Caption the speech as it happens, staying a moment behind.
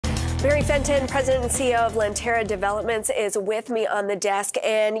Barry Fenton, President and CEO of Lanterra Developments, is with me on the desk,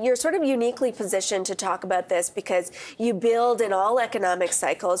 and you're sort of uniquely positioned to talk about this because you build in all economic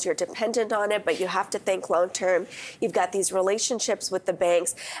cycles. You're dependent on it, but you have to think long-term. You've got these relationships with the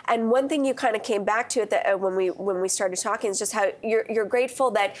banks, and one thing you kind of came back to when we started talking is just how you're grateful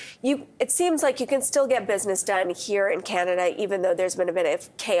that it seems like you can still get business done here in Canada, even though there's been a bit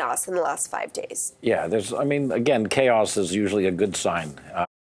of chaos in the last 5 days. Yeah, again, chaos is usually a good sign.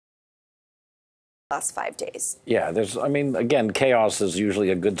 Last 5 days. Yeah, again, chaos is usually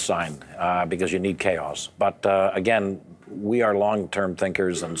a good sign because you need chaos. But again, we are long-term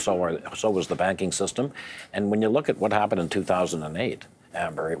thinkers, and so is the banking system. And when you look at what happened in 2008,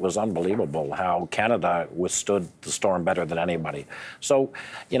 Amber, it was unbelievable how Canada withstood the storm better than anybody. So,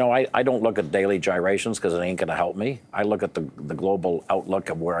 I don't look at daily gyrations because it ain't going to help me. I look at the global outlook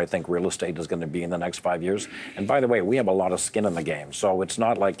of where I think real estate is going to be in the next 5 years. And by the way, we have a lot of skin in the game. So it's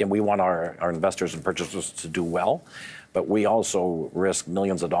not like we want our investors and purchasers to do well, but we also risk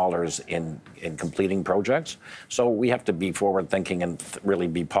millions of dollars in completing projects. So we have to be forward-thinking and really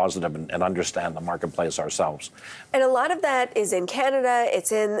be positive and understand the marketplace ourselves. And a lot of that is in Canada.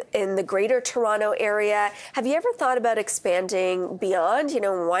 It's in the greater Toronto area. Have you ever thought about expanding beyond?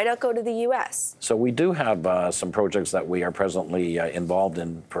 Why not go to the U.S.? So we do have some projects that we are presently involved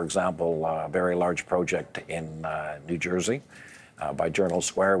in. For example, a very large project in New Jersey. By Journal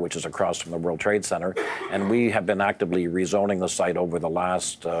Square, which is across from the World Trade Center. And we have been actively rezoning the site over the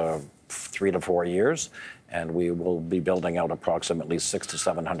last 3 to 4 years. And we will be building out approximately 600,000 to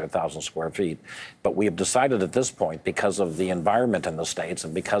 700,000 square feet. But we have decided at this point, because of the environment in the States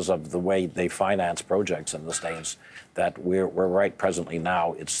and because of the way they finance projects in the States, that we're right presently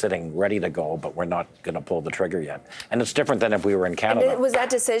now. It's sitting ready to go, but we're not going to pull the trigger yet. And it's different than if we were in Canada. And was that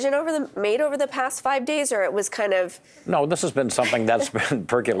decision made over the past 5 days, or it was kind of? No, this has been something that's been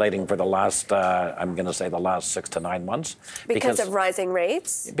percolating for the last, I'm going to say, the last 6 to 9 months. Because of rising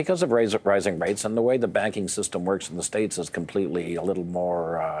rates? Because of rising rates, and the way the banking system works in the States is completely a little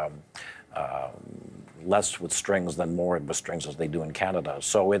more less with strings than more with strings as they do in Canada.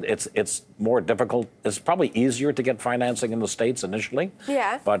 So it's more difficult. It's probably easier to get financing in the States initially.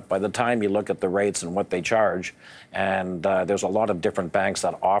 Yeah. But by the time you look at the rates and what they charge, and there's a lot of different banks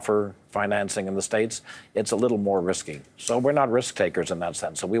that offer financing in the States, it's a little more risky. So we're not risk takers in that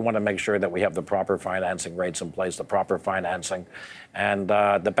sense. So we want to make sure that we have the proper financing rates in place, the proper financing. And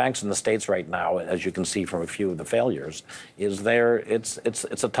the banks in the States right now, as you can see from a few of the failures,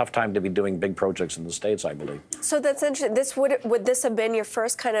 it's a tough time to be doing big projects in the States, I believe. So that's interesting. Would this have been your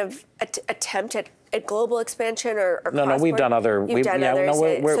first kind of attempt at global expansion or No, we've done other. You've done others. So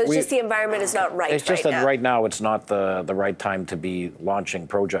it's just the environment is not right. It's just that right now it's not the right time to be launching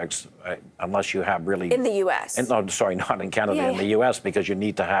projects unless you have really in the U.S. No, sorry, not in Canada. In the U.S. because you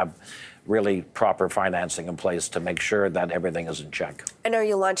need to have really proper financing in place to make sure that everything is in check. And are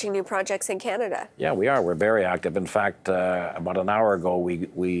you launching new projects in Canada? Yeah, we are. We're very active. In fact, about an hour ago,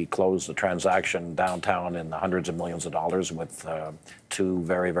 we closed a transaction downtown in the hundreds of millions of dollars with 2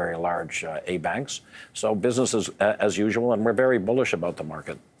 very, very large A banks. So business is as usual, and we're very bullish about the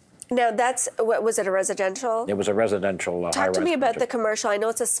market. Now, was it a residential? It was a residential Talk to me about the commercial. I know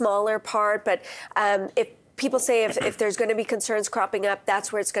it's a smaller part, but if people say if there's going to be concerns cropping up,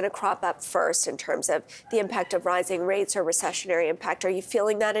 that's where it's going to crop up first in terms of the impact of rising rates or recessionary impact. Are you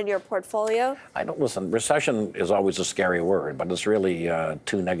feeling that in your portfolio? Listen, recession is always a scary word, but it's really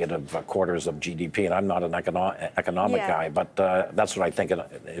 2 negative quarters of GDP, and I'm not an economic guy, but that's what I think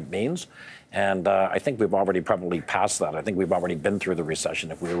it means. And I think we've already probably passed that. I think we've already been through the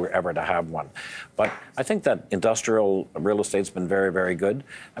recession if we were ever to have one. But I think that industrial real estate's been very, very good.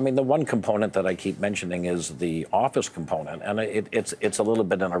 I mean, the one component that I keep mentioning is the office component, and it's a little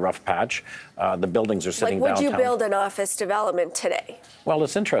bit in a rough patch. The buildings are sitting downtown. Would you build an office development today? Well,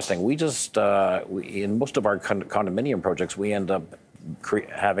 it's interesting. We just, in most of our condominium projects, we end up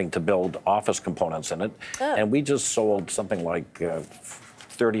having to build office components in it. Oh. And we just sold something like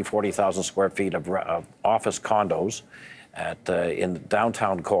 30,000, 40,000 square feet of office condos in the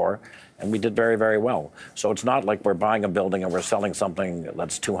downtown core, and we did very, very well. So it's not like we're buying a building and we're selling something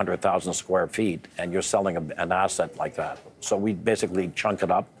that's 200,000 square feet and you're selling an asset like that. So we basically chunk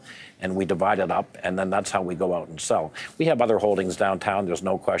it up and we divide it up, and then that's how we go out and sell. We have other holdings downtown. There's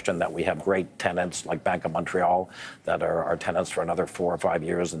no question that we have great tenants like Bank of Montreal that are our tenants for another 4 or 5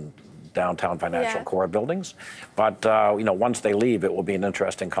 years, and downtown financial core buildings. But, once they leave, it will be an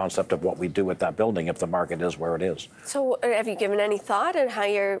interesting concept of what we do with that building if the market is where it is. So have you given any thought on how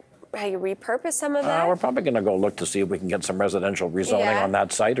you're how you repurpose some of that? We're probably going to go look to see if we can get some residential rezoning on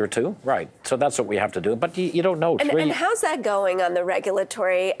that site or two. Right. So that's what we have to do. But you don't know. And how's that going on the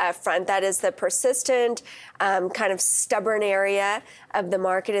regulatory front? That is the persistent, kind of stubborn area of the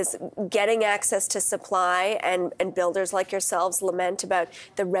market, is getting access to supply, and builders like yourselves lament about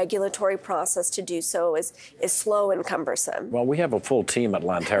the regulatory process to do so is slow and cumbersome. Well, we have a full team at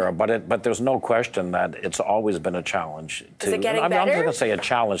Lanterra, but there's no question that it's always been a challenge. Is it getting I'm better? not going to say a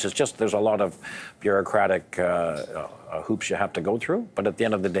challenge. It's just there's a lot of bureaucratic hoops you have to go through. But at the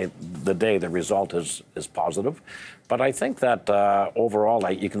end of the day, the result is positive. But I think that overall,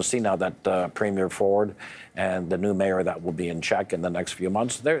 you can see now that Premier Ford and the new mayor that will be in check in the next few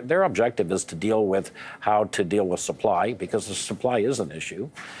months, their objective is to deal with how to deal with supply, because the supply is an issue.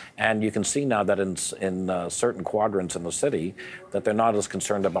 And you can see now that in certain quadrants in the city that they're not as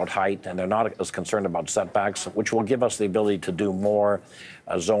concerned about height, and they're not as concerned about setbacks, which will give us the ability to do more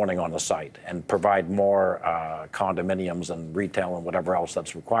zoning on the site and provide more condominiums and retail and whatever else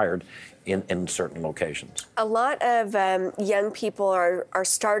that's required in certain locations. A lot of young people are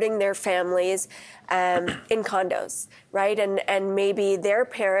starting their families in condos, right? And maybe their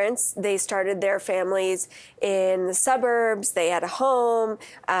parents, they started their families in the suburbs, they had a home,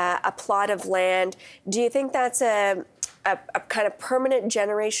 a plot of land. Do you think that's a kind of permanent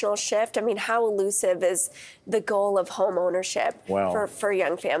generational shift? I mean, how elusive is the goal of home ownership for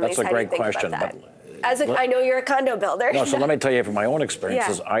young families? That's a great question. I know you're a condo builder. No, so let me tell you from my own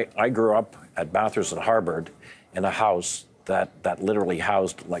experiences. I grew up at Bathurst and Harvard in a house that literally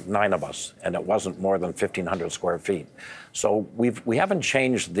housed like 9 of us, and it wasn't more than 1,500 square feet. So we haven't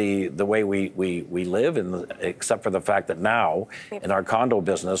changed the way we live, except for the fact that now in our condo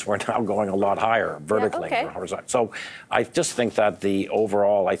business we're now going a lot higher vertically. So I just think that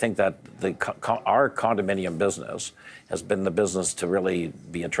I think that our condominium business has been the business to really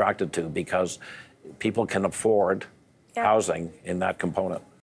be attracted to, because people can afford housing in that component.